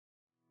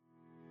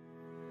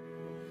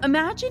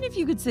Imagine if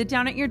you could sit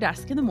down at your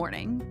desk in the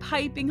morning,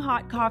 piping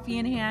hot coffee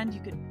in hand. You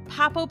could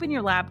pop open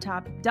your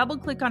laptop, double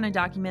click on a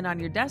document on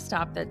your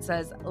desktop that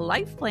says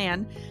Life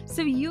Plan,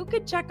 so you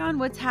could check on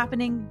what's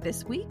happening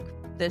this week,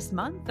 this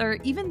month, or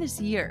even this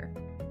year.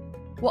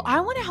 Well,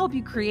 I want to help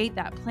you create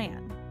that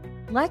plan.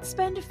 Let's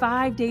spend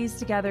 5 days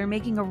together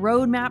making a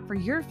roadmap for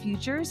your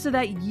future so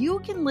that you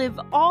can live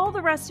all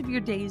the rest of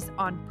your days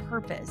on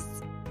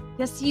purpose.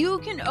 Yes, you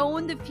can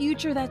own the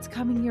future that's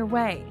coming your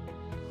way.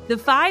 The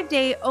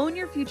 5-day Own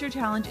Your Future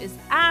Challenge is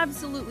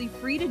absolutely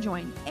free to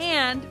join,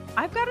 and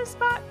I've got a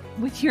spot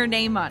with your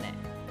name on it.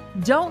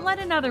 Don't let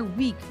another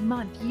week,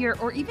 month, year,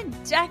 or even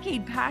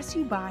decade pass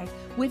you by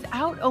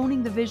without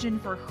owning the vision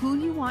for who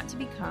you want to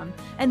become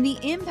and the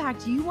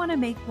impact you want to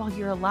make while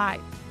you're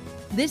alive.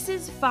 This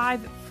is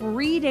 5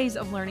 free days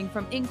of learning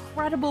from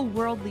incredible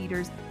world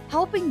leaders,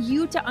 helping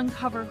you to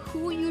uncover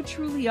who you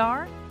truly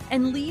are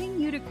and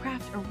leading you to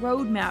craft a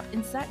roadmap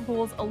and set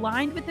goals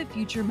aligned with the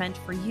future meant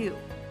for you.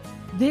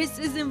 This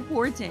is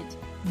important.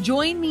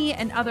 Join me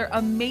and other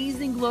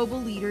amazing global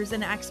leaders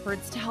and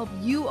experts to help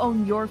you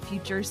own your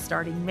future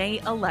starting May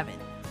 11th.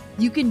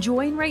 You can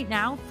join right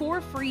now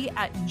for free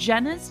at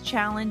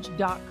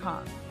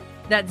jennaschallenge.com.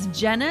 That's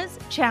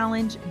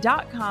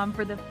jennaschallenge.com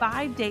for the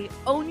 5-day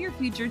Own Your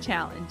Future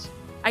Challenge.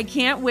 I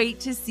can't wait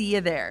to see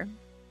you there.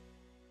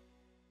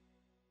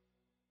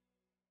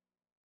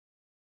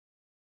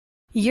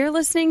 You're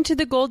listening to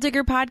the Goal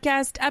Digger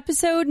Podcast,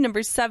 episode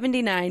number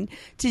 79.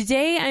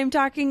 Today, I'm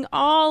talking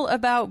all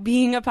about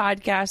being a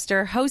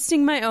podcaster,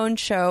 hosting my own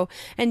show,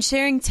 and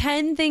sharing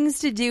 10 things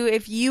to do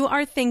if you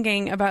are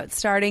thinking about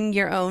starting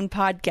your own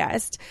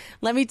podcast.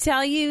 Let me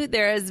tell you,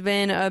 there has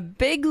been a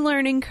big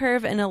learning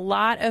curve and a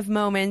lot of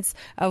moments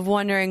of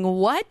wondering,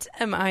 what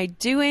am I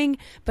doing?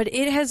 But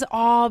it has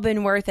all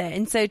been worth it.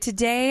 And so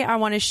today, I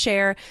want to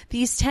share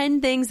these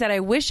 10 things that I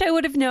wish I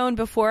would have known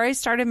before I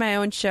started my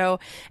own show,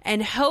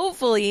 and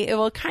hopefully it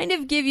will kind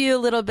of give you a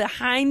little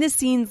behind the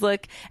scenes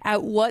look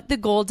at what the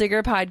Goal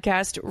Digger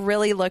Podcast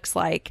really looks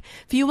like.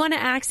 If you want to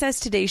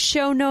access today's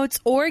show notes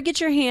or get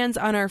your hands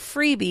on our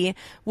freebie,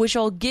 which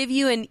will give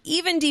you an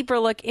even deeper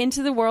look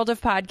into the world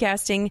of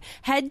podcasting,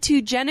 head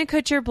to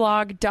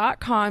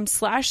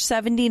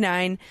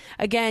jennakutcherblog.com/79.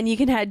 Again, you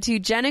can head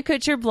to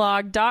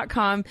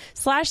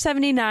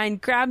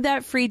jennakutcherblog.com/79, grab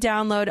that free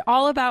download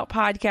all about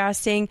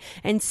podcasting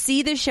and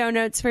see the show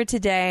notes for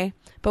today.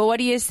 But what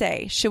do you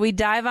say? Should we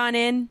dive on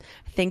in?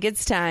 I think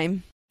it's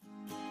time.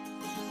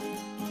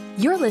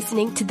 You're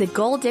listening to the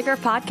Goal Digger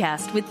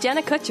Podcast with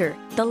Jenna Kutcher,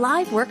 the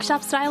live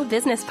workshop-style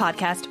business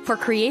podcast for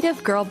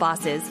creative girl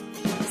bosses.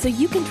 So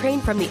you can train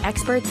from the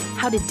experts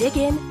how to dig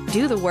in,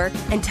 do the work,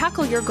 and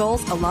tackle your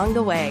goals along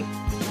the way.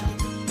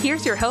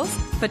 Here's your host,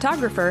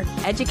 photographer,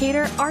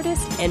 educator,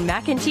 artist, and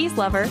mac and cheese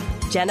lover,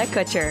 Jenna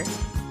Kutcher.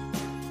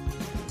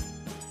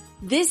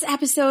 This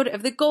episode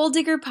of the Goal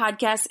Digger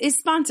Podcast is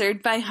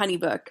sponsored by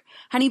HoneyBook.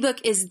 HoneyBook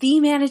is the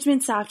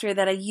management software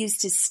that I use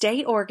to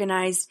stay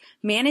organized,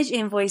 manage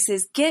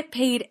invoices, get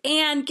paid,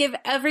 and give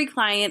every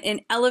client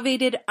an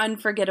elevated,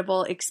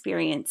 unforgettable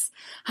experience.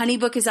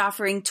 HoneyBook is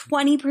offering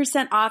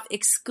 20% off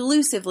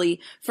exclusively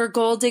for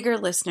Goal Digger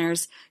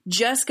listeners.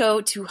 Just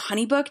go to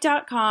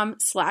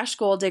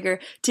honeybook.com/goaldigger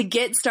to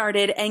get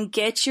started and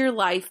get your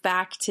life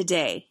back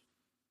today.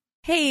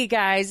 Hey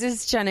guys,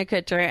 it's Jenna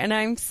Kutcher, and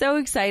I'm so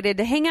excited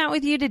to hang out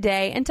with you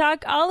today and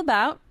talk all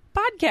about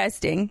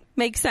podcasting.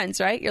 Makes sense,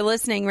 right? You're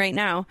listening right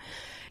now.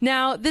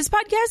 Now, this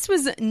podcast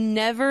was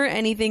never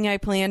anything I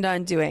planned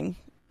on doing.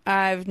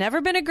 I've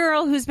never been a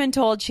girl who's been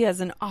told she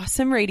has an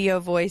awesome radio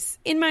voice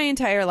in my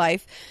entire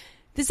life.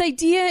 This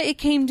idea, it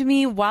came to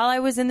me while I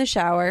was in the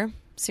shower.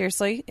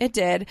 Seriously, it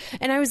did.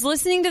 And I was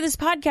listening to this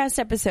podcast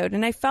episode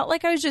and I felt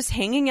like I was just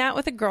hanging out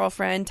with a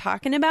girlfriend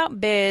talking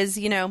about biz,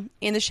 in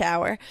the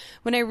shower,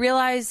 when I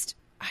realized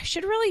I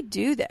should really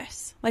do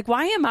this. Like,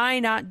 why am I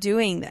not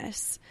doing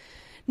this?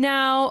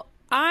 Now,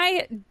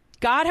 I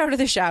got out of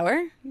the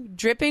shower,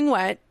 dripping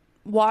wet,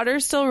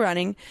 water still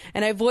running,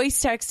 and I voice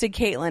texted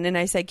Caitlin and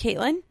I said,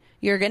 Caitlin,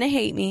 you're going to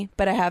hate me,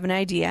 but I have an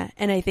idea,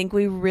 and I think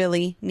we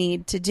really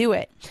need to do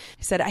it.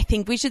 I said, I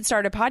think we should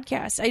start a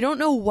podcast. I don't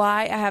know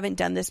why I haven't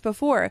done this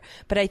before,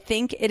 but I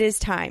think it is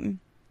time.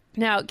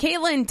 Now,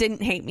 Caitlin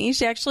didn't hate me.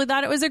 She actually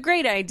thought it was a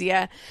great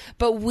idea,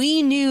 but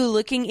we knew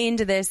looking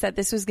into this that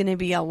this was going to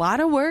be a lot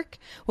of work.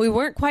 We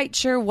weren't quite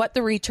sure what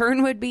the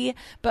return would be,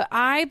 but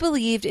I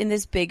believed in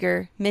this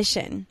bigger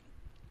mission.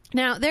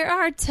 Now, there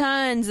are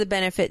tons of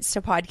benefits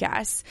to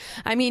podcasts.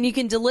 I mean, you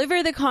can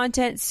deliver the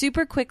content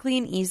super quickly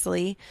and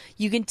easily.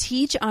 You can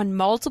teach on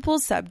multiple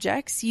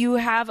subjects. You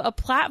have a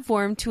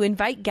platform to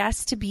invite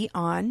guests to be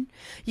on.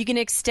 You can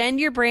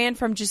extend your brand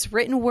from just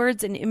written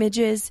words and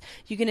images.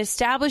 You can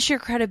establish your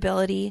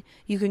credibility.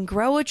 You can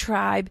grow a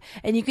tribe,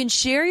 and you can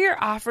share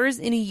your offers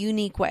in a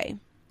unique way.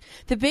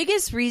 The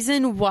biggest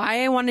reason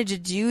why I wanted to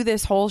do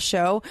this whole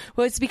show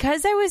was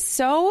because I was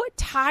so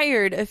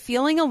tired of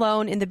feeling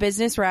alone in the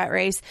business rat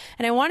race,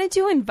 and I wanted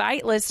to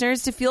invite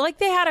listeners to feel like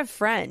they had a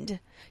friend,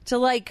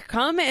 to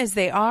come as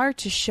they are,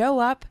 to show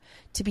up,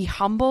 to be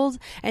humbled,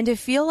 and to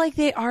feel like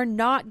they are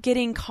not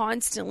getting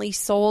constantly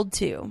sold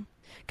to.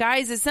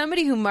 Guys, as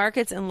somebody who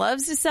markets and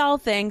loves to sell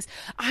things,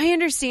 I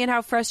understand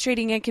how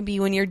frustrating it can be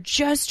when you're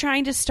just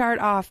trying to start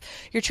off.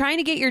 You're trying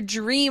to get your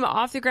dream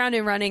off the ground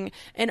and running,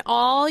 and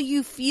all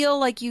you feel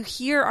like you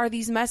hear are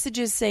these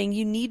messages saying,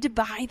 you need to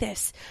buy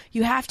this.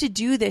 You have to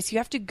do this. You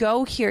have to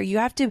go here. You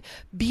have to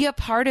be a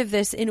part of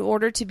this in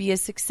order to be a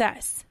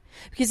success.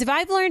 Because if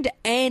I've learned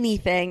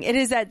anything, it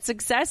is that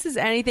success is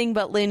anything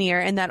but linear,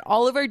 and that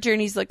all of our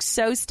journeys look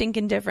so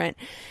stinking different.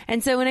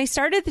 And so when I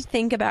started to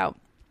think about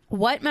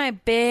what my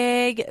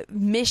big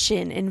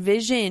mission and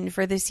vision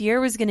for this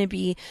year was going to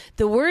be,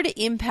 the word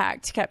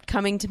impact kept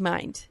coming to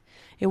mind.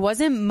 It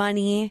wasn't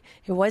money.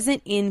 It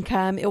wasn't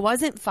income. It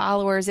wasn't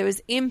followers. It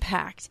was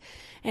impact.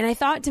 And I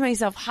thought to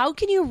myself, how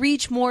can you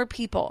reach more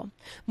people?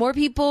 More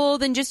people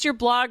than just your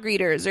blog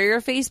readers or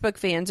your Facebook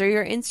fans or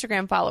your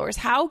Instagram followers.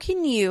 How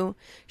can you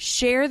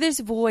share this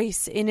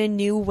voice in a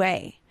new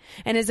way?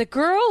 And as a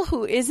girl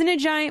who isn't a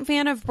giant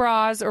fan of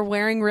bras or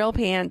wearing real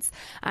pants,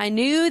 I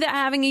knew that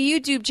having a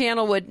YouTube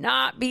channel would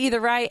not be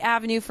the right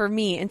avenue for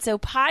me. And so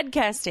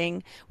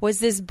podcasting was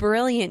this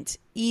brilliant,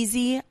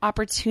 easy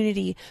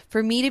opportunity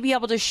for me to be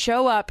able to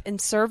show up and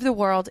serve the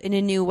world in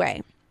a new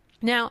way.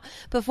 Now,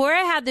 before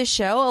I had this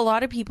show, a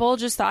lot of people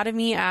just thought of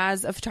me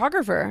as a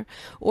photographer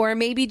or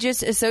maybe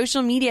just a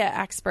social media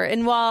expert.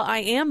 And while I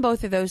am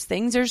both of those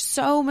things, there's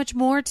so much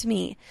more to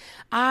me.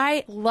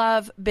 I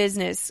love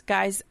business,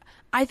 guys.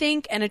 I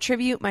think and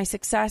attribute my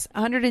success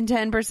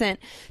 110%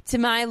 to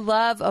my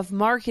love of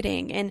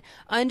marketing and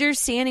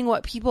understanding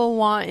what people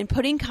want and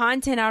putting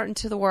content out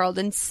into the world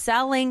and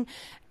selling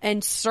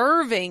and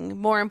serving,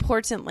 more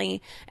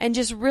importantly, and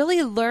just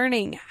really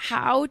learning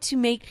how to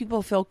make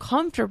people feel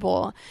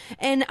comfortable.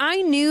 And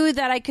I knew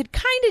that I could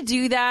kind of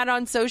do that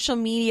on social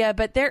media,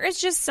 but there is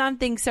just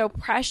something so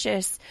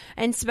precious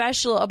and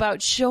special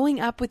about showing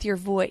up with your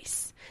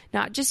voice.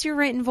 Not just your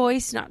written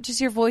voice, not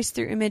just your voice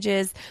through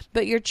images,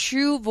 but your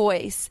true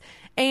voice.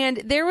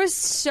 And there was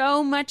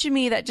so much of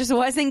me that just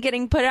wasn't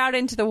getting put out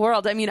into the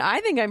world. I mean,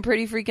 I think I'm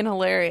pretty freaking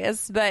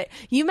hilarious, but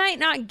you might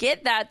not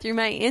get that through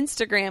my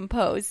Instagram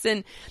posts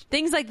and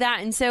things like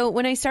that. And so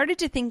when I started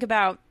to think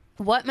about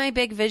what my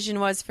big vision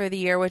was for the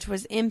year, which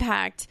was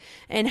impact,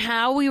 and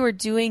how we were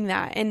doing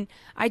that. And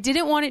I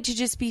didn't want it to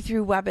just be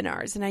through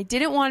webinars, and I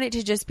didn't want it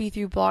to just be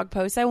through blog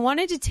posts. I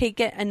wanted to take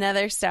it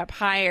another step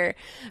higher,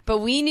 but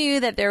we knew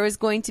that there was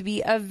going to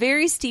be a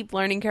very steep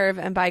learning curve,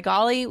 and by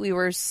golly, we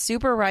were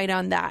super right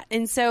on that.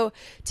 And so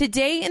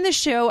today in the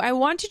show, I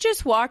want to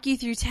just walk you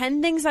through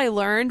 10 things I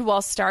learned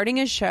while starting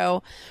a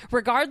show.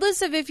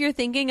 Regardless of if you're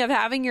thinking of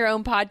having your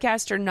own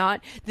podcast or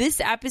not, this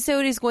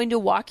episode is going to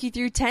walk you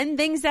through 10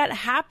 things that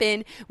happen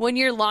when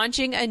you're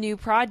launching a new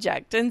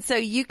project. And so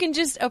you can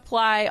just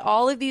apply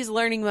all of these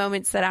learning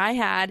moments that I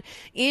had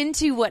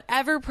into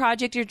whatever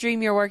project or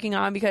dream you're working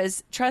on,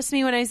 because trust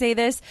me when I say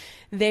this,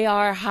 they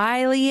are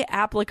highly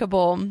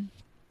applicable.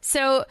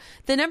 So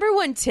the number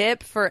one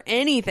tip for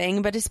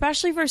anything, but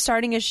especially for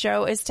starting a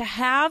show, is to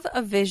have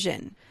a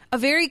vision, a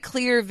very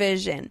clear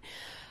vision.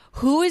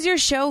 Who is your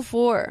show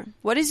for?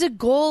 What is the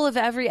goal of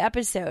every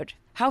episode?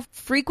 How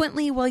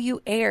frequently will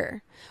you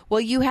air?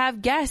 Will you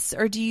have guests,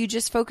 or do you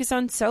just focus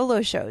on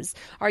solo shows?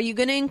 Are you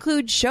going to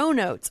include show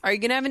notes? Are you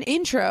going to have an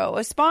intro,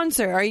 a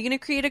sponsor? Are you going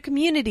to create a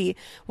community?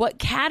 What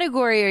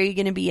category are you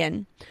going to be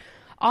in?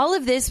 All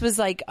of this was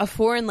like a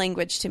foreign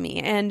language to me.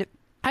 And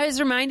I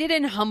was reminded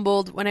and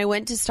humbled when I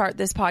went to start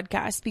this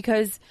podcast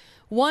because,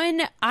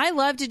 one, I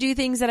love to do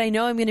things that I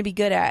know I'm going to be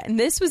good at. And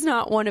this was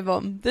not one of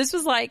them. This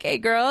was like, hey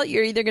girl,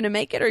 you're either going to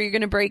make it or you're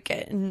going to break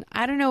it. And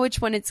I don't know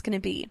which one it's going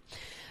to be.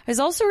 I was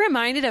also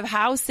reminded of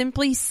how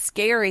simply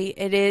scary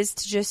it is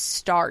to just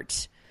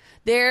start.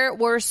 There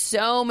were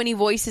so many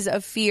voices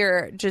of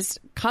fear just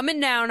coming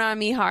down on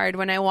me hard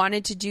when I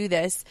wanted to do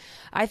this.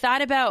 I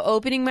thought about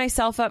opening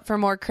myself up for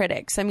more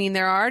critics. I mean,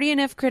 there are already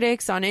enough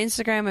critics on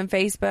Instagram and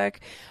Facebook.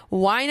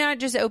 Why not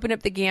just open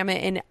up the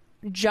gamut and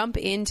jump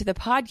into the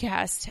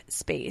podcast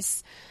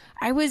space?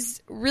 I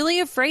was really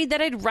afraid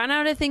that I'd run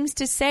out of things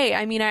to say.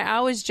 I mean, I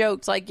always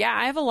joked like, yeah,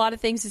 I have a lot of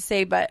things to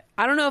say, but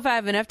I don't know if I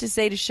have enough to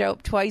say to show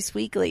up twice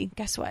weekly.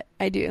 Guess what?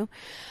 I do.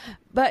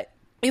 But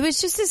it was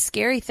just a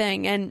scary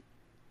thing. And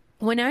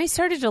when I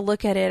started to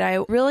look at it,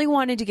 I really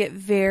wanted to get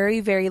very,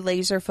 very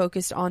laser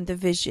focused on the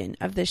vision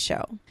of the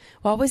show.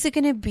 What was it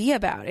going to be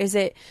about? Is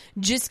it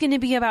just going to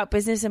be about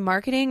business and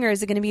marketing, or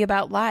is it going to be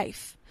about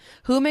life?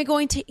 Who am I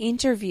going to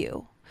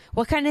interview?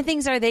 What kind of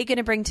things are they going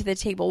to bring to the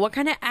table? What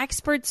kind of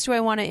experts do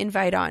I want to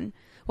invite on?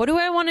 What do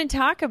I want to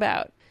talk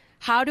about?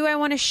 How do I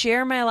want to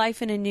share my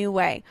life in a new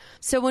way?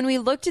 So when we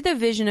looked at the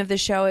vision of the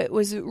show, it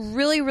was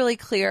really, really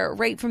clear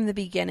right from the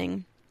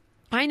beginning.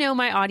 I know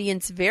my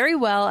audience very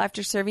well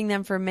after serving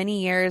them for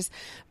many years,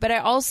 but I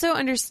also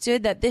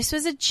understood that this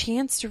was a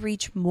chance to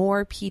reach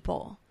more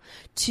people,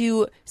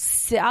 to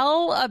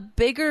sell a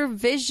bigger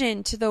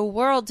vision to the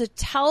world, to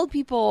tell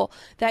people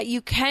that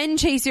you can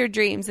chase your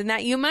dreams and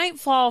that you might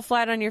fall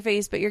flat on your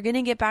face, but you're going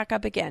to get back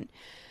up again.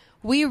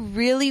 we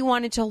really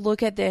wanted to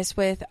look at this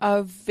with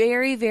a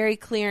very, very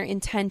clear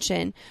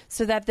intention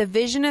so that the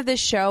vision of the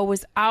show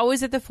was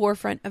always at the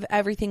forefront of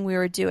everything we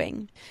were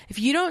doing. If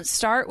you don't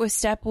start with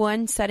step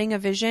one, setting a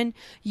vision,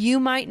 you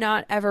might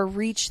not ever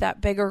reach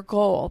that bigger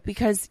goal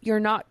because you're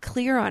not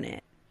clear on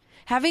it.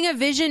 Having a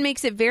vision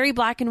makes it very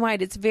black and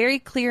white. It's very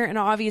clear and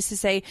obvious to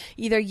say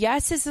either,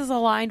 yes, this is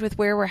aligned with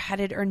where we're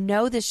headed, or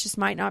no, this just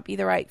might not be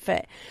the right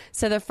fit.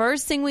 So the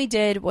first thing we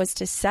did was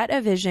to set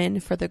a vision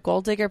for the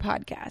Goal Digger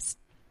podcast.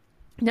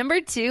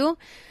 Number 2,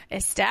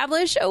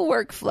 establish a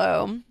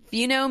workflow. If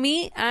you know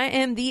me, I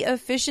am the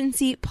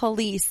efficiency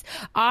police.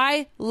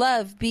 I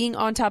love being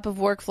on top of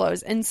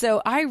workflows. And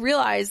so I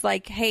realized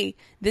hey,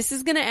 this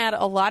is going to add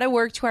a lot of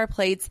work to our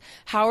plates.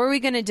 How are we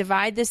going to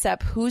divide this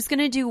up? Who's going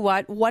to do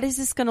what? What is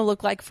this going to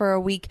look like for a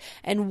week?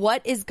 And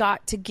what is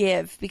got to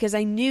give? Because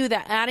I knew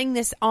that adding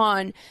this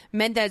on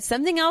meant that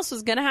something else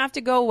was going to have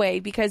to go away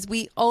because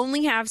we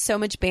only have so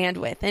much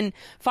bandwidth. And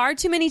far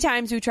too many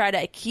times we try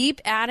to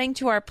keep adding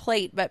to our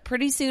plate, but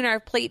pretty soon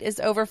our plate is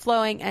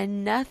overflowing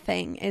and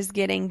nothing is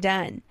getting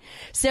done.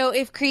 So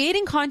if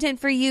creating content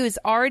for you is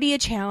already a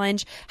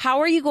challenge,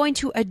 how are you going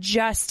to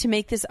adjust to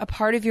make this a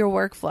part of your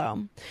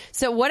workflow?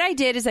 So what I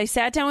did is I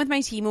sat down with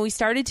my team and we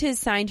started to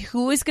assign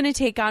who was going to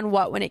take on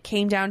what when it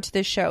came down to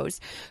the shows,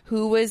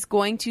 who was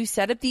going to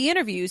set up the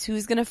interviews, who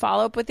was going to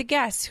follow up with the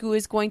guests, who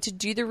was going to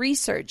do the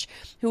research,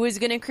 who was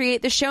going to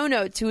create the show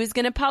notes, who was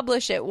going to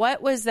publish it.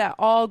 What was that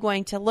all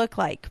going to look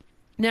like?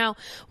 Now,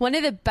 one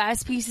of the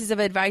best pieces of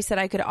advice that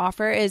I could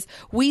offer is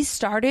we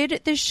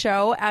started the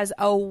show as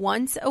a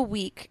once a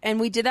week, and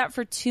we did that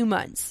for 2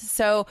 months.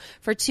 So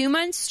for 2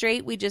 months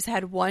straight, we just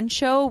had one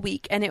show a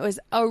week, and it was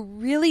a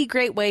really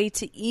great way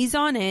to ease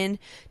on in,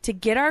 to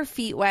get our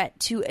feet wet,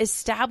 to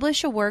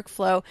establish a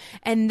workflow.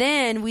 And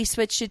then we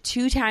switched to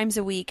 2 times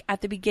a week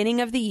at the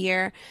beginning of the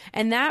year.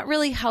 And that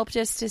really helped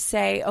us to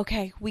say,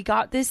 okay, we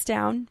got this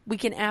down. We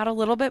can add a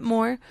little bit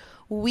more.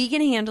 We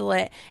can handle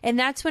it. And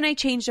that's when I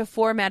changed the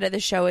format of the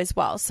show as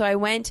well. So I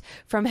went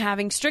from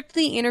having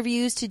strictly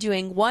interviews to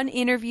doing 1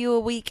 interview a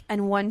week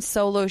and 1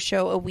 solo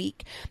show a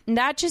week. And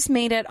that just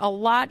made it a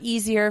lot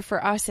easier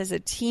for us as a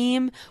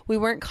team. We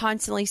weren't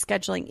constantly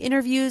scheduling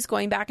interviews,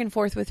 going back and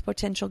forth with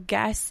potential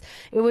guests.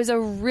 It was a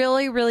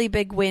really, really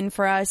big win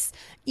for us.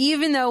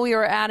 Even though we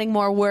were adding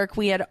more work,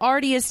 we had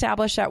already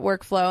established that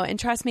workflow. And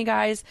trust me,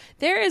 guys,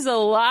 there is a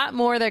lot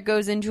more that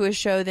goes into a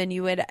show than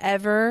you would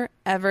ever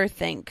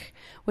think.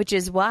 Which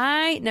is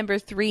why, number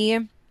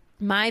 3,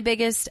 my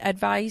biggest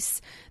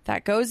advice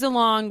that goes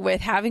along with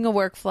having a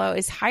workflow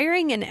is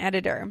hiring an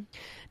editor.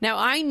 Now,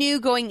 I knew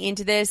going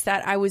into this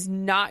that I was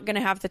not going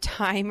to have the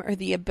time or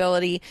the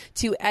ability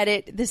to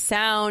edit the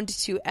sound,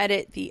 to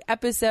edit the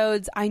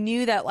episodes. I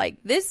knew that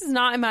this is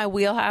not in my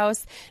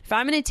wheelhouse. If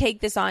I'm going to take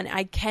this on,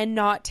 I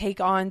cannot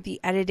take on the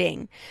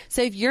editing.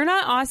 So if you're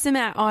not awesome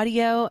at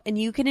audio and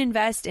you can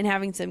invest in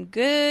having some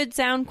good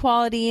sound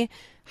quality,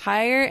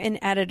 hire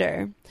an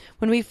editor.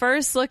 When we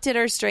first looked at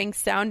our strengths,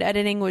 sound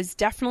editing was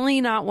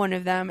definitely not one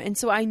of them. And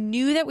so I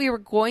knew that we were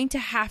going to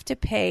have to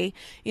pay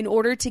in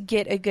order to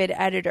get a good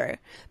editor.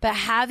 But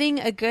having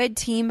a good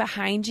team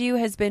behind you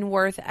has been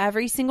worth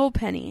every single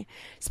penny,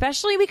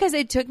 especially because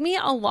it took me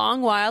a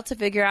long while to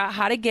figure out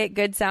how to get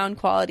good sound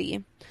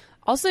quality.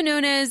 Also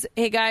known as,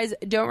 hey guys,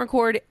 don't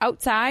record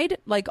outside,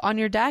 like on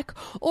your deck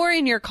or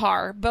in your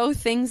car. Both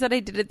things that I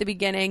did at the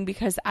beginning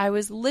because I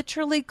was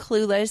literally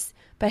clueless.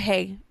 But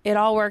hey, it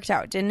all worked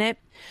out, didn't it?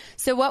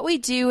 So what we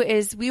do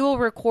is we will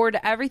record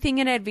everything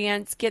in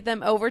advance, get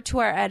them over to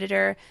our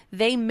editor.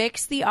 They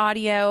mix the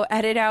audio,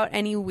 edit out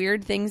any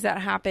weird things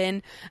that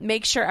happen,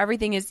 make sure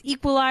everything is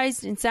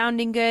equalized and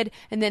sounding good,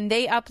 and then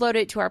they upload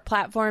it to our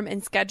platform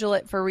and schedule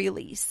it for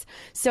release.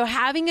 So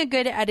having a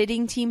good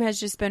editing team has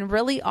just been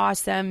really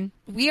awesome.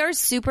 We are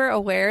super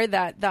aware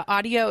that the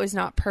audio is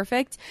not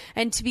perfect.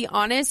 And to be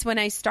honest, when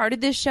I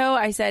started this show,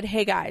 I said,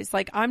 hey guys,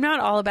 I'm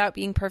not all about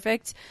being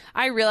perfect.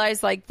 I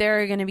realized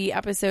there are going to be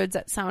episodes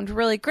that sound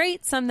really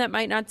great, some that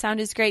might not sound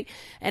as great.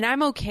 And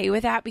I'm okay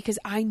with that because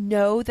I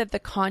know that the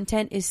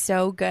content is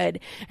so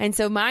good. And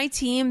so my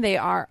team, they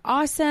are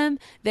awesome.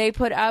 They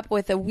put up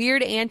with the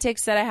weird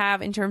antics that I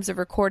have in terms of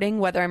recording,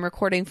 whether I'm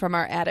recording from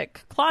our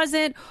attic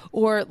closet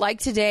or like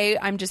today,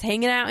 I'm just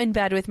hanging out in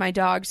bed with my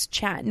dogs,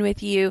 chatting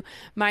with you.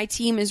 My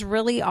team is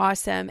really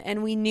awesome.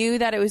 And we knew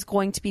that it was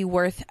going to be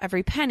worth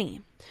every penny.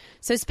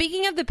 So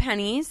speaking of the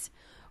pennies,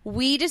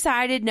 we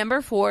decided,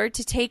 number 4,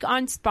 to take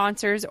on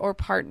sponsors or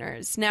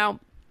partners. Now,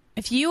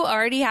 if you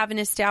already have an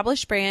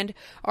established brand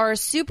or a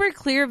super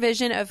clear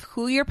vision of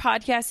who your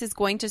podcast is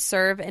going to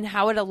serve and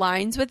how it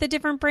aligns with a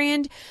different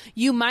brand,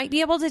 you might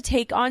be able to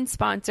take on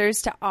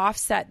sponsors to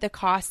offset the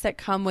costs that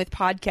come with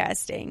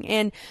podcasting.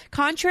 And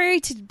contrary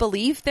to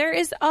belief, there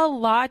is a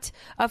lot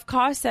of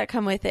costs that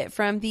come with it,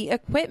 from the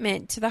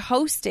equipment to the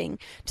hosting,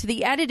 to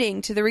the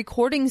editing, to the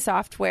recording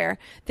software.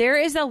 There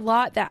is a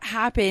lot that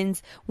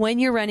happens when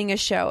you're running a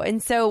show.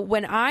 And so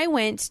when I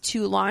went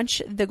to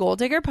launch the Goal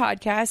Digger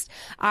podcast,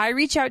 I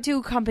reached out to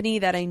a company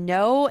that I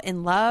know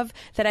and love,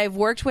 that I've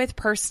worked with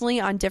personally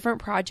on different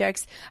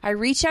projects. I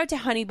reached out to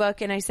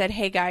Honeybook and I said,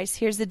 hey guys,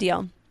 here's the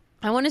deal.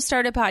 I want to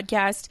start a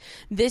podcast.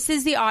 This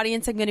is the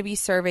audience I'm going to be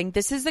serving.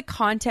 This is the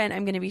content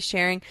I'm going to be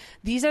sharing.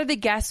 These are the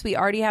guests we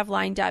already have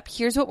lined up.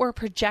 Here's what we're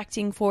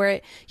projecting for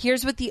it.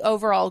 Here's what the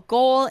overall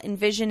goal and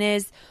vision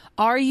is.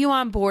 Are you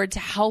on board to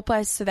help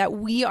us so that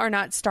we are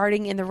not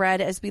starting in the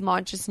red as we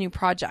launch this new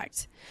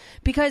project?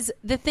 Because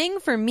the thing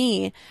for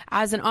me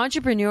as an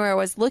entrepreneur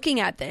was looking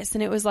at this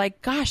and it was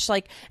like, gosh,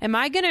 like, am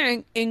I going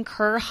to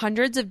incur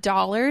hundreds of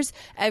dollars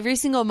every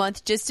single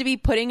month just to be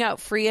putting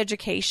out free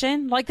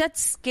education? Like,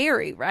 that's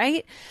scary,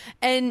 right?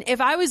 And if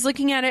I was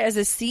looking at it as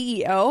a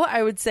CEO,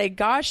 I would say,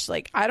 gosh,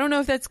 like, I don't know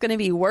if that's going to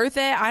be worth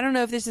it. I don't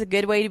know if this is a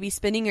good way to be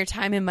spending your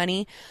time and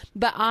money.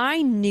 But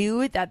I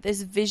knew that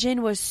this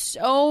vision was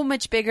so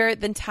much bigger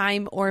than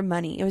time or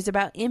money. It was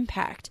about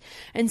impact.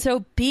 And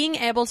so being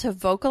able to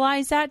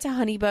vocalize that to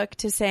HoneyBook,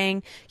 to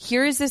saying,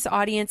 here is this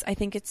audience. I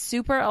think it's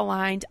super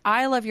aligned.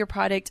 I love your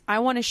product. I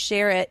want to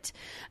share it.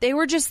 They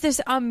were just this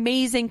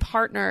amazing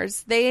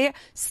partners. They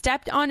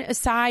stepped on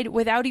aside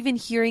without even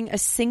hearing a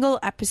single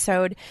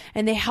episode,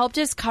 and they helped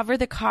us cover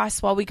the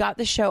costs while we got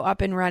the show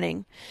up and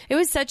running. It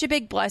was such a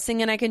big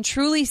blessing. And I can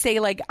truly say,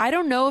 like, I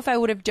don't know if I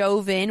would have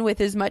dove in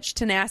with as much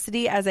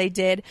tenacity as I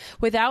did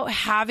without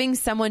having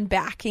someone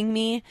backing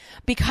me,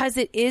 because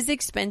it is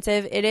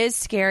expensive. It is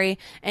scary.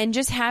 And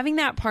just having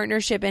that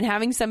partnership and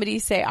having somebody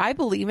say, I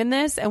believe in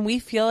this and we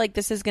feel like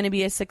this is going to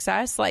be a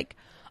success, like,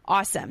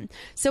 awesome.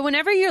 So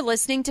whenever you're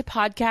listening to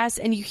podcasts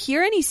and you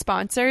hear any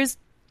sponsors,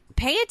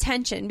 pay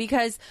attention,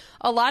 because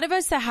a lot of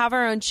us that have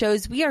our own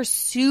shows, we are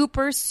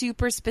super,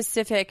 super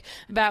specific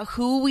about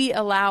who we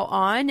allow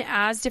on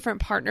as different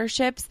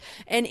partnerships.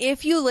 And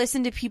if you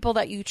listen to people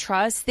that you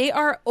trust, they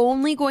are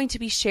only going to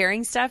be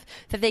sharing stuff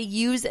that they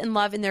use and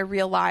love in their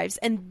real lives.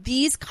 And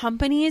these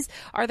companies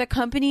are the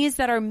companies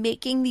that are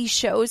making these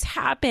shows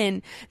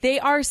happen. They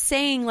are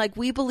saying, like,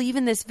 we believe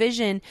in this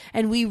vision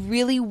and we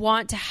really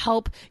want to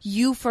help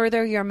you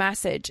further your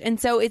message. And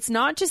so it's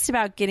not just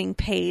about getting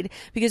paid,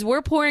 because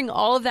we're pouring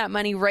all of that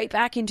money right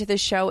back into the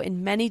show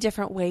in many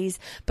different ways,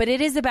 but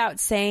it is about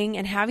saying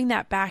and having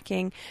that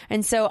backing.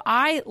 And so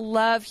I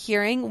love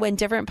hearing when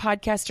different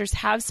podcasters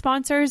have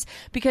sponsors,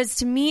 because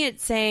to me,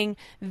 it's saying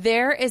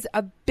there is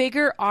a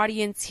bigger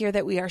audience here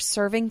that we are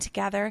serving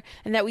together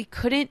and that we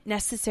couldn't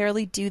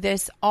necessarily do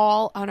this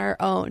all on our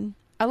own.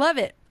 I love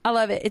it. I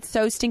love it. It's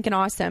so stinking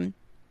awesome.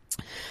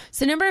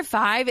 So number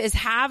 5 is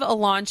have a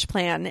launch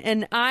plan.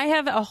 And I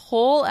have a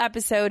whole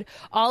episode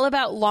all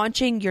about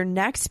launching your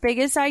next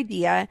biggest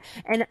idea.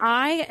 And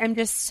I am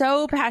just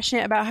so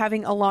passionate about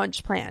having a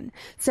launch plan.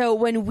 So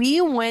when we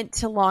went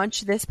to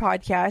launch this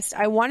podcast,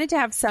 I wanted to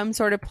have some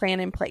sort of plan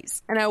in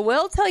place. And I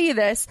will tell you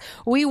this,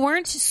 we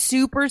weren't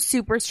super,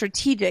 super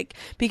strategic,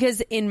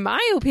 because in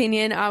my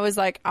opinion, I was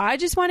like, I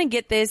just want to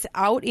get this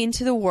out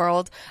into the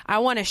world. I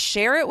want to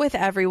share it with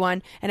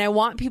everyone. And I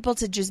want people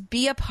to just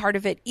be a part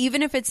of it,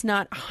 even if it's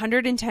not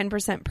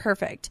 110%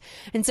 perfect.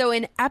 And so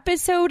in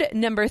episode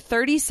number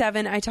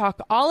 37, I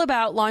talk all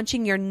about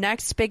launching your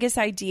next biggest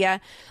idea.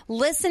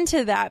 Listen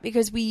to that,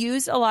 because we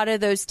used a lot of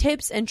those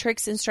tips and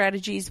tricks and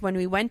strategies when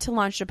we went to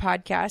launch a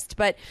podcast.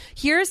 But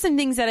here are some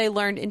things that I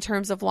learned in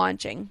terms of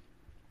launching.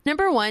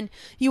 Number 1,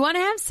 you want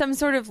to have some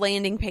sort of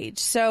landing page.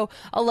 So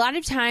a lot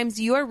of times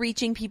you are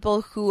reaching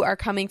people who are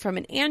coming from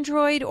an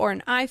Android or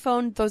an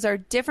iPhone. Those are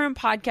different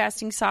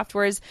podcasting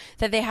softwares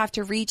that they have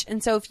to reach.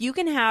 And so if you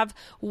can have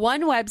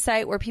one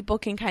website where people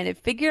can kind of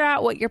figure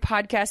out what your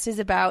podcast is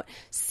about,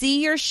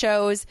 see your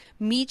shows,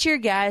 meet your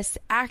guests,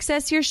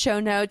 access your show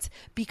notes,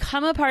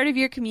 become a part of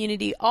your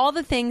community, all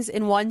the things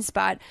in one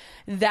spot,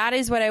 that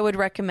is what I would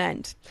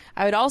recommend.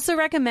 I would also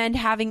recommend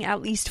having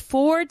at least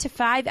 4 to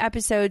 5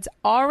 episodes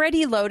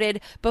already loaded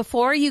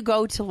before you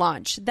go to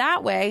launch.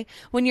 That way,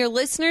 when your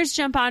listeners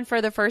jump on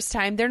for the first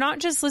time, they're not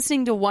just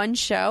listening to one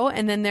show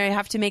and then they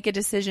have to make a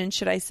decision,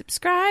 should I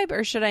subscribe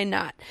or should I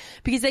not?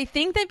 Because I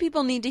think that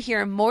people need to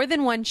hear more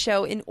than one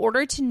show in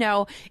order to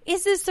know,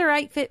 is this the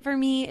right fit for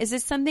me? Is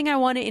this something I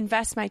want to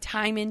invest my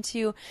time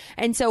into?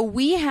 And so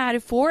we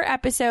had 4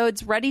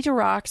 episodes ready to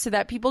rock so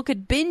that people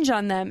could binge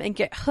on them and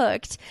get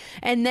hooked.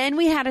 And then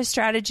we had a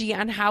strategy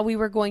on how we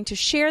were going to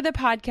share the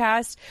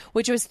podcast,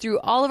 which was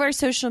through all of our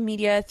social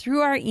media,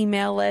 through our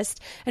email list.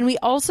 And we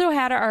also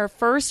had our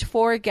first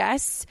 4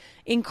 guests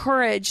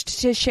encouraged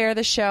to share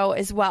the show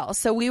as well.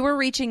 So we were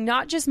reaching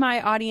not just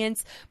my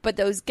audience, but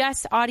those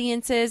guest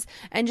audiences,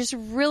 and just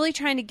really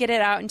trying to get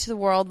it out into the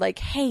world. Like,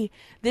 hey,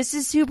 this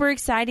is super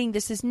exciting.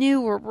 This is new.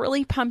 We're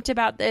really pumped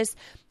about this.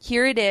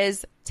 Here it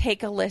is.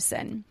 Take a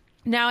listen.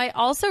 Now, I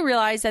also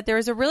realized that there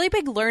was a really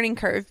big learning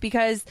curve,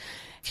 because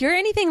if you're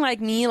anything like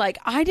me, like,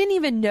 I didn't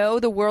even know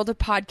the world of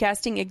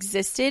podcasting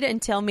existed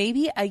until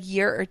maybe a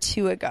year or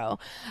 2 ago.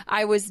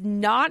 I was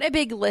not a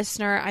big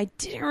listener. I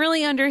didn't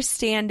really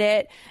understand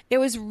it. It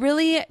was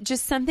really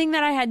just something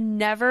that I had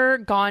never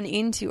gone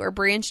into or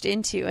branched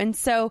into. And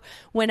so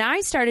when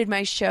I started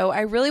my show,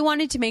 I really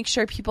wanted to make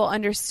sure people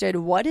understood,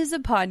 what is a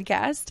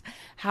podcast?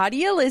 How do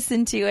you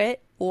listen to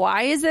it?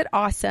 Why is it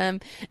awesome?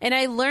 And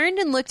I learned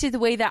and looked at the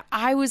way that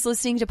I was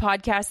listening to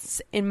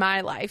podcasts in my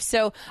life.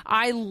 So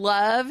I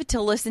love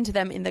to listen to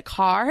them in the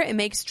car. It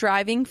makes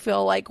driving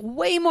feel like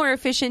way more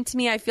efficient to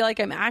me. I feel like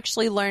I'm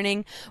actually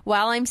learning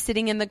while I'm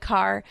sitting in the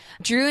car.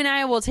 Drew and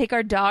I will take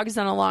our dogs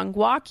on a long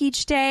walk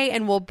each day,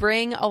 and we'll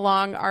bring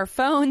along our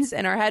phones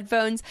and our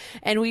headphones.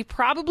 And we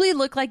probably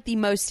look like the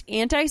most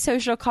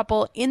antisocial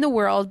couple in the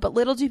world, but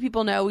little do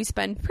people know we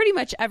spend pretty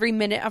much every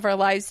minute of our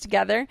lives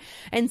together.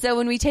 And so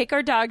when we take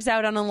our dogs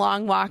out on a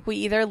long walk, we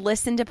either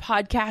listen to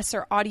podcasts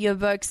or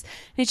audiobooks.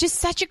 And it's just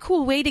such a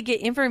cool way to get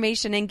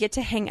information and get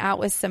to hang out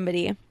with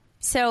somebody.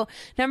 So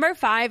number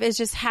 5 is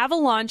just have a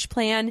launch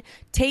plan.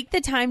 Take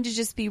the time to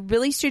just be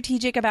really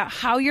strategic about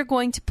how you're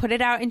going to put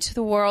it out into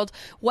the world,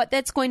 what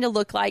that's going to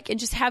look like, and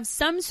just have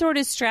some sort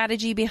of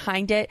strategy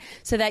behind it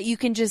so that you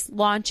can just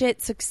launch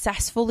it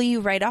successfully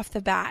right off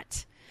the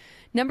bat.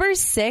 Number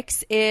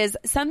 6 is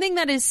something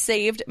that has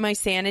saved my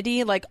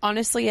sanity, like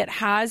honestly it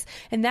has,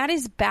 and that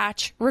is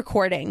batch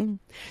recording.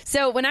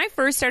 So when I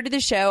first started the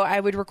show, I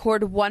would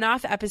record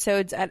one-off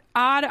episodes at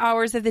odd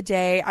hours of the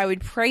day. I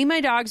would pray my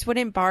dogs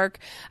wouldn't bark.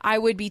 I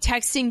would be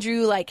texting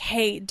Drew like,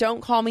 hey,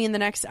 don't call me in the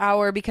next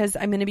hour because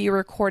I'm going to be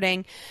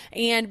recording.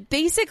 And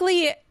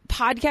basically,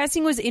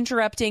 podcasting was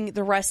interrupting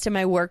the rest of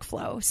my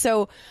workflow.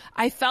 So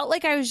I felt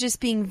like I was just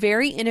being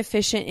very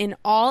inefficient in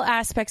all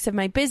aspects of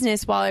my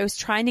business while I was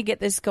trying to get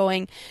this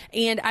going.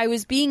 And I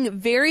was being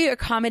very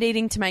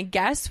accommodating to my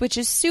guests, which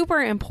is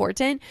super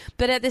important.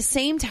 But at the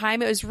same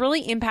time, it was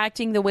really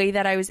impacting the way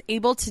that I was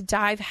able to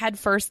dive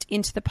headfirst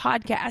into the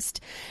podcast.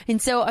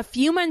 And so a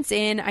few months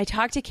in, I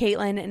talked to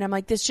Caitlin and I'm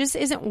like, this just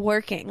isn't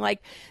working.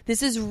 Like,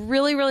 this is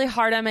really, really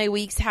hard on my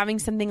weeks, having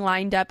something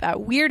lined up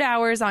at weird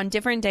hours on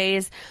different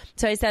days.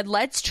 So I said,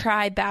 let's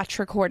try batch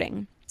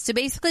recording. So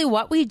basically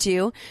what we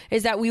do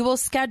is that we will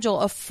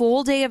schedule a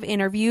full day of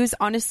interviews,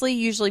 honestly,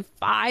 usually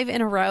 5 in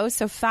a row.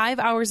 So 5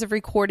 hours of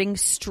recording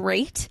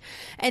straight.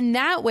 And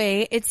that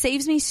way it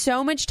saves me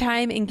so much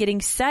time in getting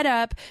set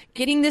up,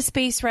 getting the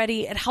space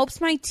ready. It helps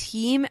my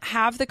team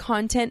have the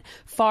content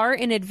far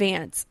in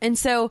advance. And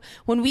so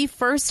when we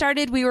first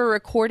started, we were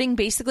recording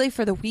basically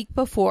for the week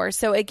before.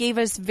 So it gave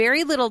us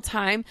very little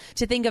time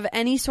to think of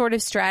any sort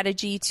of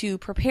strategy to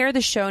prepare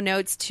the show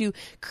notes, to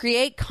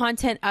create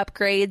content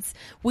upgrades.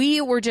 We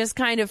were just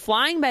kind of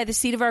flying by the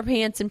seat of our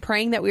pants and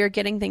praying that we were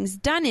getting things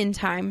done in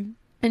time.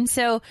 And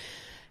so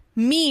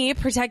me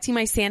protecting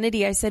my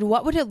sanity, I said,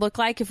 what would it look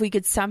like if we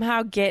could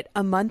somehow get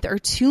a month or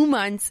 2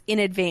 months in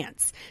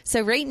advance?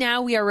 So right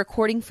now we are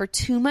recording for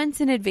 2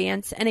 months in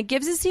advance, and it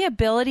gives us the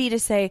ability to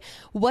say,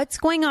 what's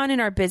going on in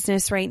our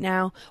business right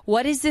now?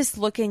 What is this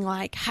looking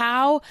like?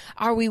 How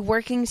are we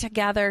working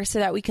together so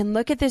that we can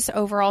look at this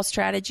overall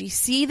strategy,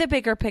 see the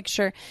bigger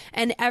picture,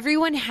 and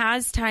everyone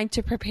has time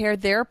to prepare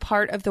their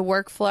part of the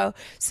workflow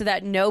so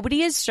that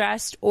nobody is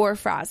stressed or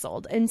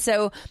frazzled. And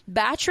so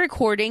batch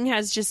recording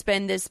has just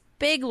been this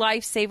big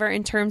lifesaver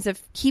in terms of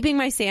keeping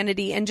my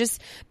sanity and just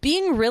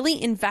being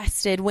really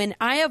invested when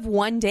I have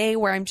one day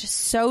where I'm just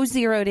so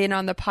zeroed in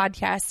on the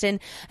podcast and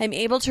I'm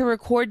able to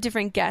record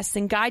different guests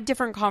and guide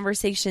different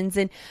conversations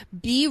and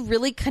be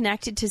really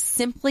connected to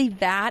simply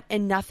that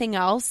and nothing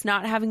else,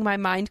 not having my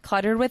mind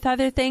cluttered with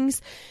other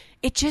things.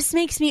 It just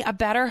makes me a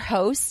better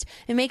host.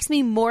 It makes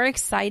me more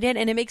excited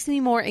and it makes me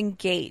more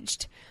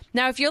engaged.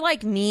 Now, if you're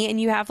like me and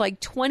you have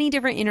like 20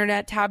 different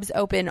internet tabs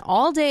open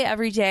all day,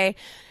 every day,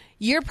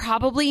 you're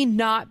probably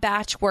not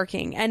batch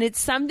working. And it's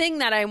something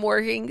that I'm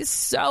working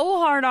so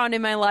hard on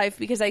in my life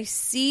because I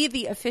see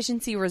the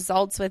efficiency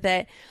results with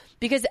it.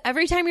 Because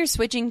every time you're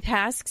switching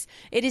tasks,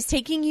 it is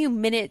taking you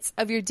minutes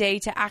of your day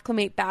to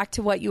acclimate back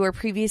to what you were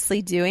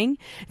previously doing.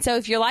 So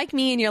if you're like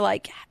me and you're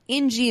like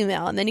in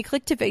Gmail and then you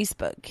click to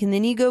Facebook and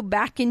then you go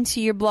back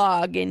into your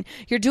blog and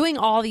you're doing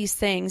all these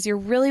things, you're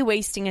really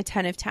wasting a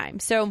ton of time.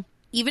 So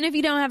even if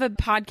you don't have a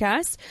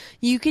podcast,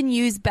 you can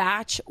use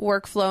batch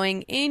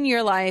workflowing in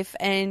your life,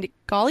 and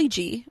golly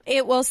gee,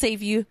 it will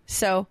save you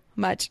so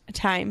much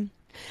time.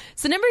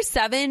 So number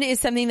 7 is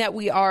something that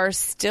we are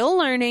still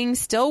learning,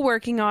 still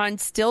working on,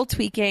 still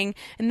tweaking,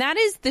 and that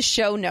is the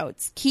show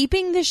notes,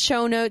 keeping the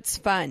show notes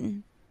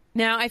fun.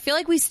 Now, I feel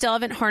like we still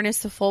haven't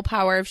harnessed the full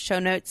power of show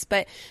notes,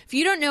 but if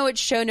you don't know what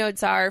show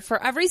notes are,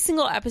 for every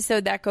single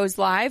episode that goes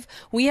live,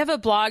 we have a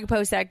blog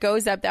post that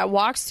goes up that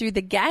walks through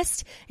the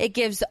guest. It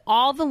gives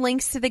all the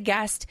links to the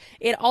guest.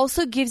 It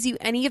also gives you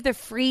any of the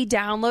free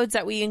downloads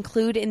that we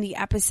include in the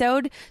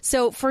episode.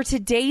 So for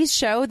today's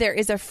show, there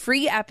is a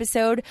free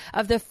episode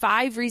of the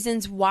 5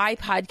 reasons why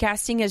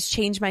podcasting has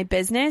changed my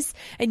business.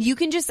 And you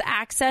can just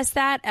access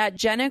that at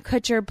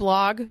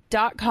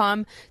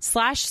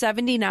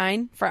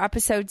jennakutcherblog.com/79 for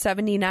episode episode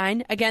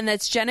 79. Again,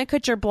 that's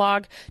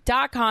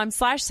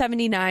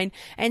jennakutcherblog.com/79.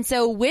 And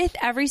so with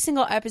every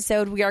single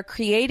episode, we are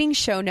creating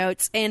show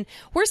notes, and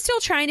we're still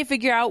trying to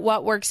figure out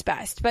what works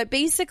best. But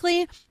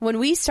basically, when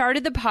we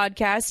started the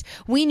podcast,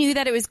 we knew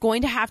that it was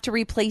going to have to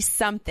replace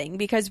something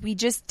because we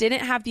just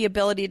didn't have the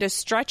ability to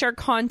stretch our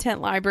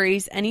content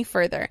libraries any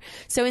further.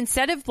 So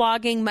instead of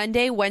blogging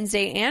Monday,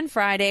 Wednesday, and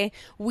Friday,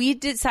 we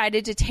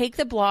decided to take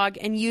the blog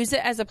and use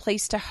it as a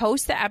place to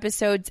host the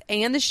episodes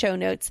and the show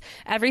notes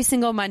every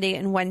single Monday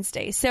and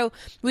Wednesday. So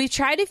we've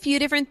tried a few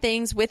different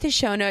things with the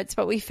show notes,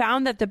 but we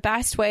found that the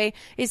best way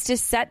is to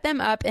set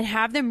them up and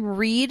have them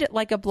read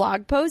like a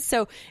blog post.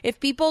 So if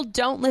people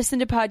don't listen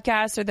to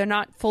podcasts or they're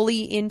not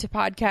fully into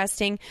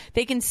podcasting,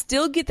 they can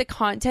still get the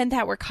content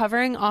that we're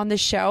covering on the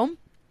show.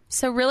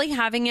 So really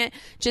having it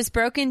just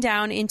broken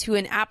down into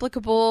an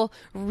applicable,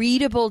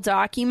 readable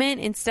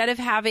document instead of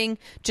having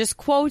just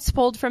quotes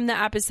pulled from the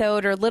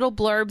episode or little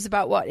blurbs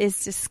about what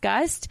is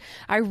discussed.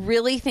 I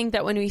really think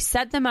that when we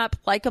set them up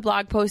like a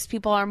blog post,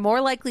 people are more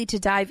likely to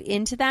dive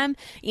into them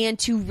and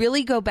to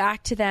really go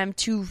back to them,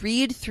 to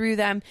read through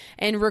them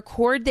and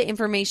record the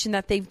information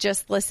that they've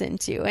just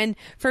listened to. And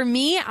for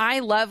me, I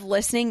love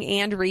listening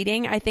and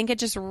reading. I think it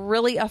just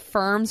really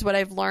affirms what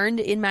I've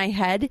learned in my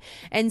head.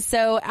 And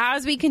so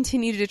as we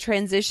continue to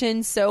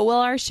transition, so will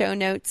our show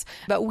notes,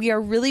 but we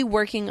are really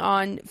working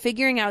on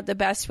figuring out the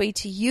best way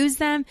to use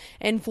them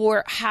and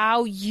for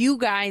how you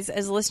guys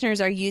as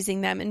listeners are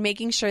using them and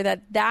making sure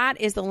that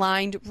that is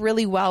aligned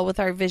really well with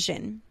our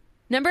vision.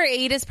 Number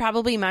 8 is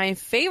probably my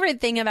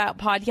favorite thing about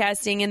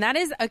podcasting, and that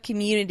is a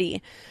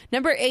community.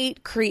 Number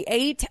 8,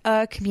 create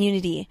a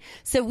community.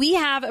 So we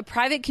have a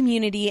private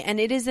community, and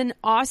it is an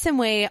awesome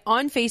way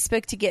on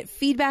Facebook to get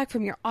feedback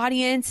from your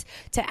audience,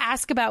 to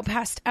ask about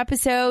past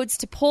episodes,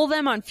 to pull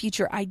them on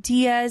future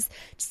ideas, to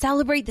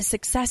celebrate the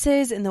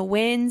successes and the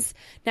wins.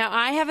 Now,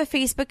 I have a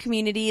Facebook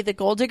community, the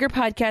Goal Digger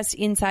Podcast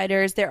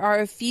Insiders. There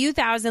are a few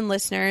thousand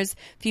listeners.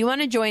 If you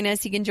want to join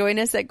us, you can join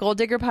us at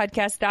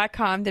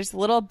goaldiggerpodcast.com. There's a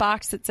little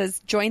box that says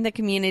join the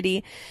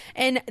community.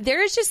 And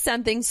there is just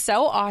something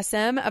so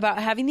awesome about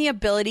having the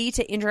ability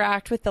to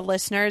interact with the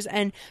listeners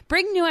and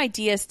bring new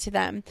ideas to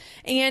them.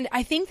 And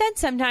I think that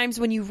sometimes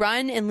when you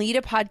run and lead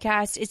a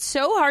podcast, it's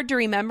so hard to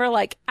remember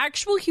like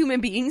actual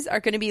human beings are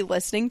going to be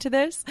listening to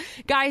this.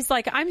 Guys,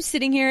 like I'm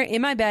sitting here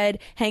in my bed,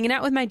 hanging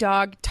out with my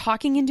dog,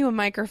 talking into a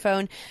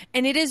microphone,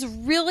 and it is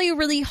really,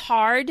 really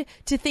hard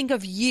to think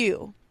of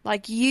you.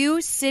 Like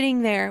you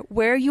sitting there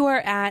where you are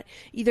at,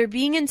 either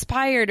being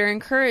inspired or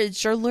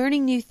encouraged or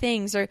learning new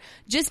things or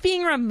just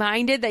being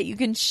reminded that you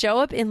can show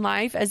up in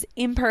life as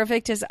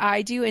imperfect as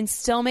I do and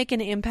still make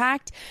an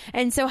impact.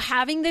 And so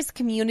having this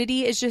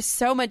community is just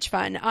so much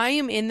fun. I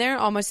am in there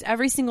almost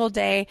every single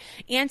day,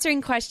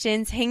 answering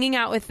questions, hanging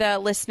out with the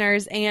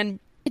listeners, and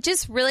it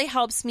just really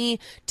helps me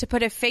to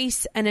put a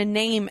face and a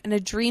name and a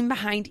dream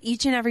behind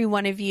each and every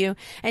one of you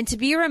and to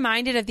be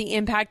reminded of the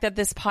impact that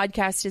this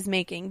podcast is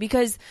making,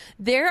 because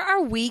there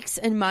are weeks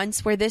and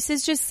months where this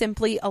is just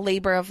simply a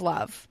labor of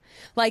love.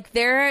 Like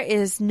there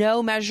is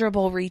no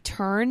measurable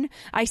return.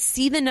 I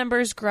see the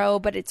numbers grow,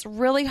 but it's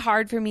really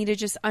hard for me to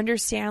just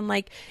understand,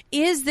 like,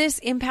 is this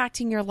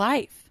impacting your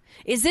life?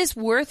 Is this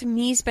worth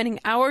me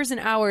spending hours and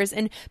hours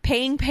and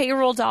paying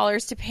payroll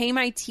dollars to pay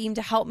my team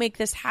to help make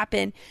this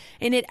happen?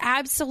 And it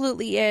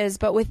absolutely is.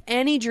 But with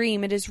any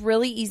dream, it is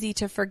really easy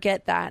to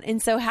forget that.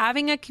 And so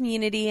having a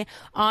community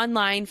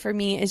online for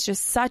me is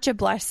just such a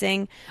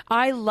blessing.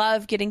 I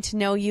love getting to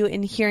know you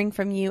and hearing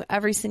from you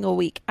every single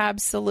week.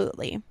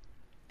 Absolutely.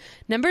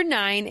 Number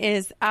 9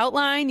 is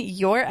outline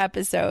your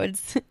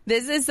episodes.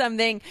 This is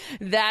something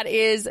that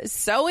is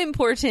so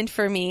important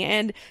for me.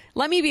 And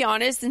let me be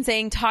honest in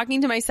saying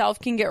talking to myself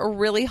can get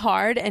really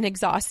hard and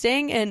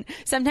exhausting. And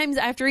sometimes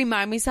I have to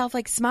remind myself,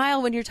 like,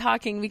 smile when you're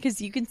talking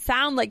because you can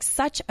sound like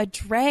such a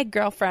drag,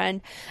 girlfriend.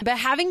 But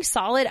having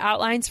solid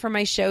outlines for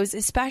my shows,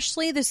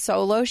 especially the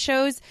solo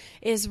shows,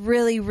 is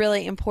really,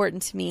 really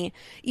important to me.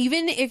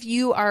 Even if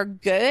you are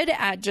good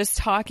at just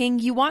talking,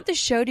 you want the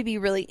show to be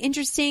really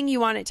interesting. You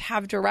want it to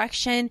have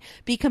direction,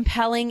 be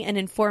compelling and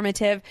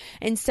informative.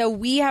 And so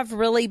we have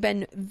really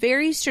been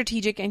very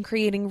strategic in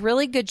creating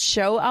really good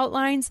show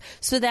outlines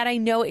so that I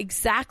know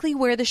exactly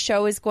where the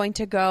show is going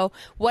to go,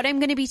 what I'm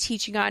going to be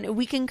teaching on. And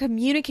we can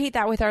communicate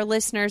that with our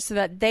listeners so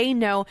that they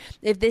know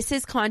if this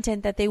is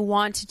content that they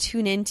want to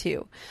tune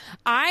into.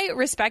 I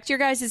respect your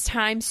guys'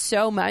 time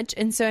so much.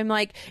 And so I'm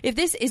like, if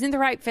this isn't the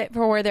right fit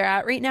for where they're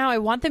at right now, I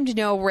want them to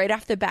know right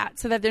off the bat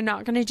so that they're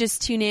not going to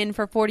just tune in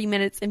for 40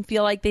 minutes and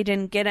feel like they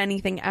didn't get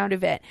anything out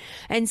of it.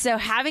 And so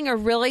having a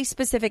really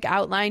specific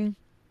outline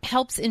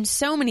helps in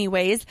so many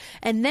ways.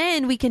 And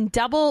then we can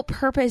double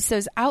purpose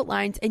those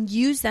outlines and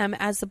use them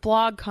as the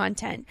blog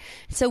content.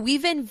 So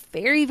we've been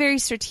very, very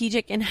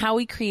strategic in how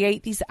we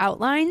create these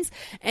outlines.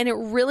 And it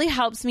really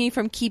helps me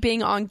from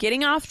keeping on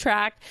getting off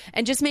track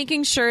and just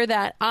making sure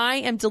that I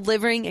am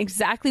delivering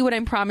exactly what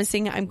I'm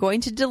promising I'm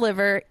going to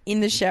deliver in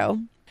the show.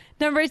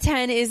 Number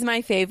 10 is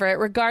my favorite,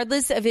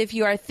 regardless of if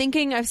you are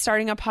thinking of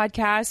starting a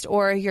podcast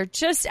or you're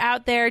just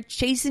out there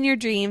chasing your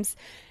dreams.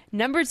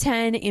 Number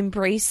 10,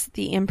 embrace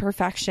the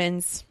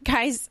imperfections.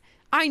 Guys,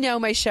 I know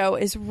my show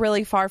is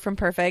really far from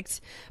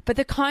perfect, but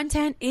the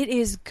content, it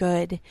is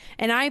good.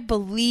 And I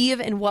believe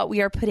in what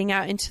we are putting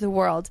out into the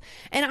world.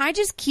 And I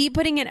just keep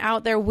putting it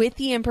out there with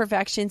the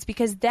imperfections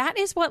because that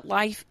is what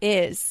life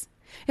is.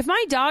 If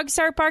my dogs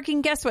start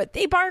barking, guess what?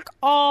 They bark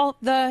all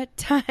the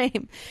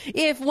time.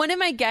 If one of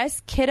my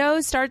guest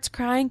kiddos starts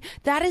crying,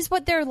 that is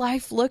what their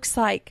life looks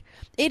like.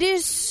 It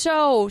is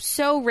so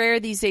rare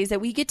these days that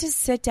we get to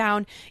sit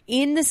down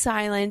in the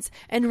silence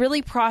and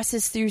really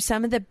process through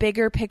some of the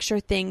bigger picture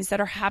things that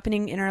are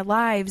happening in our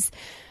lives.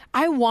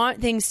 I want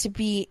things to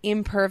be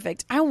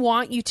imperfect. I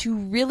want you to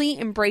really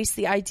embrace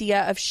the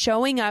idea of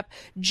showing up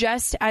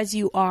just as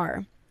you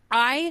are.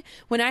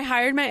 When I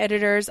hired my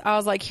editors, I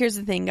was like, here's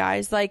the thing,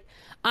 guys. Like,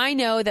 I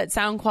know that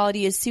sound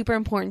quality is super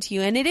important to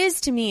you, and it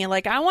is to me.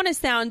 Like, I want to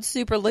sound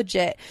super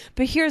legit,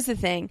 but here's the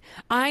thing.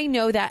 I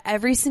know that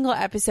every single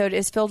episode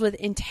is filled with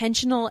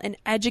intentional and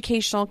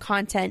educational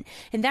content,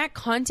 and that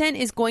content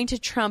is going to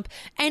trump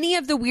any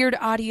of the weird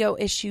audio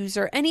issues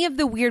or any of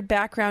the weird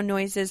background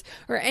noises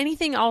or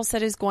anything else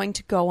that is going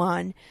to go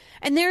on.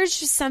 And there's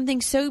just something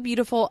so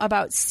beautiful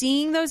about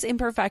seeing those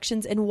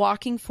imperfections and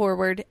walking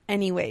forward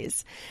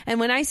anyways. And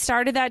when I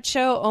started that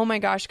show, oh my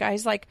gosh,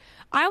 guys, like,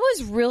 I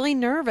was really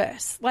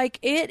nervous. Like,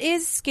 it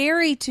is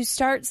scary to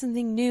start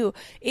something new.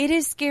 It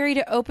is scary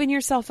to open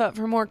yourself up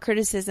for more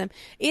criticism.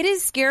 It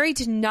is scary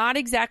to not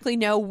exactly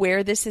know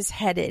where this is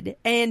headed.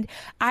 And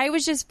I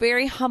was just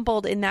very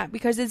humbled in that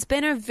because it's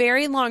been a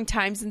very long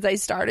time since I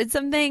started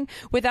something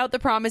without the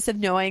promise of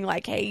knowing,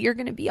 like, hey, you're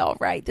going to be all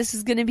right. This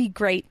is going to be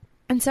great.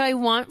 And so I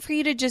want for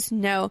you to just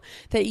know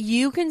that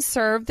you can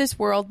serve this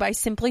world by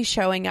simply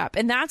showing up.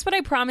 And that's what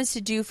I promise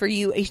to do for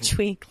you each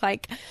week.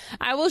 Like,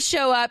 I will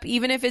show up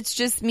even if it's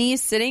just me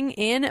sitting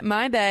in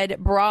my bed,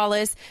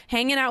 braless,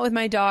 hanging out with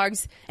my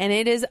dogs, and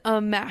it is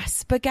a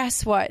mess. But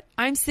guess what?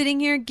 I'm sitting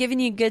here giving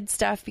you good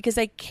stuff because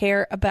I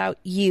care about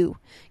you.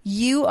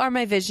 You are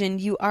my vision.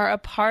 You are a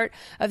part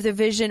of the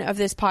vision of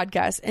this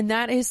podcast. And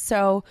that is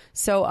so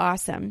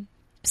awesome.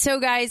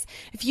 So guys,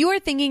 if you are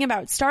thinking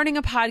about starting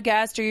a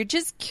podcast or you're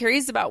just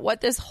curious about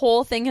what this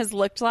whole thing has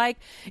looked like,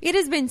 it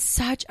has been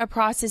such a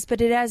process,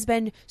 but it has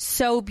been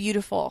so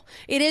beautiful.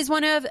 It is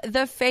one of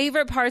the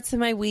favorite parts of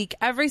my week.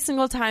 Every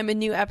single time a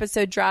new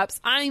episode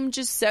drops, I'm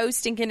just so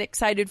stinking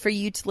excited for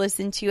you to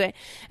listen to it.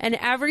 And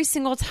every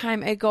single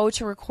time I go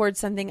to record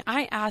something,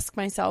 I ask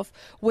myself,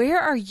 where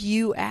are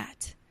you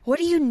at? What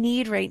do you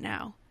need right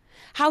now?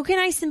 How can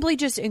I simply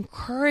just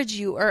encourage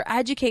you or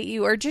educate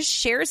you or just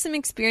share some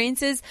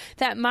experiences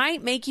that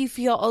might make you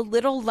feel a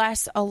little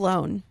less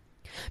alone?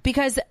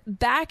 Because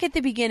back at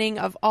the beginning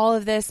of all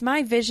of this,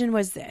 my vision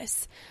was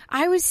this.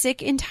 I was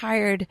sick and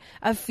tired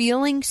of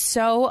feeling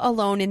so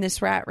alone in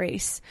this rat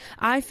race.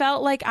 I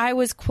felt like I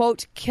was,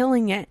 quote,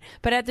 killing it,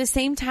 but at the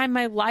same time,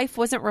 my life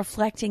wasn't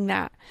reflecting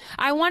that.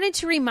 I wanted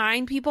to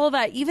remind people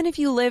that even if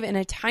you live in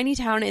a tiny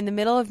town in the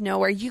middle of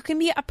nowhere, you can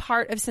be a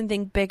part of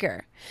something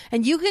bigger.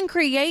 And you can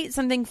create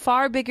something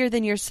far bigger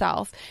than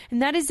yourself.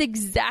 And that is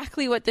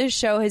exactly what this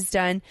show has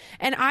done.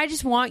 And I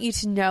just want you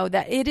to know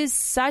that it is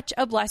such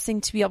a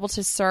blessing to be able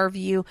to serve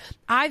you.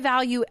 I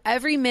value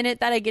every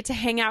minute that I get to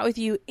hang out with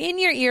you in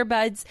your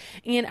earbuds.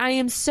 And I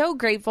am so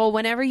grateful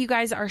whenever you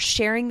guys are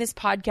sharing this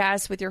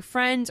podcast with your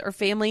friends or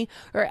family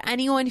or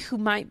anyone who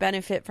might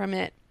benefit from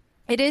it.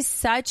 It is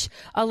such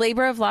a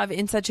labor of love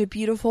in such a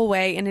beautiful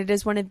way, and it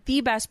is one of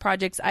the best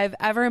projects I've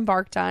ever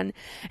embarked on.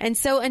 And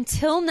so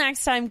until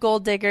next time,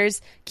 gold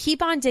diggers,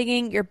 keep on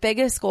digging your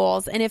biggest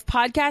goals. And if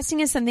podcasting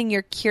is something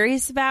you're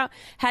curious about,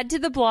 head to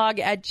the blog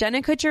at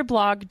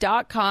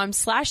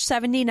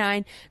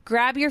jennakutcherblog.com/79.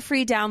 Grab your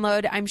free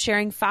download. I'm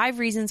sharing 5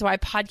 reasons why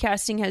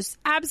podcasting has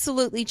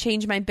absolutely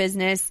changed my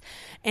business.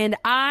 And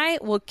I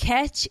will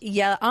catch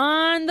you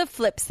on the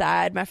flip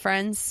side, my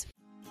friends.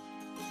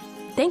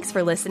 Thanks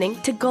for listening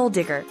to Goal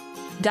Digger.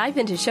 Dive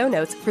into show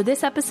notes for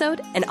this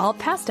episode and all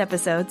past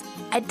episodes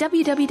at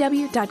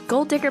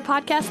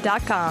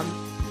www.goaldiggerpodcast.com.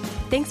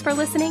 Thanks for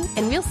listening,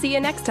 and we'll see you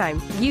next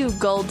time, you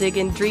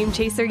goal-digging dream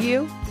chaser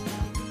you.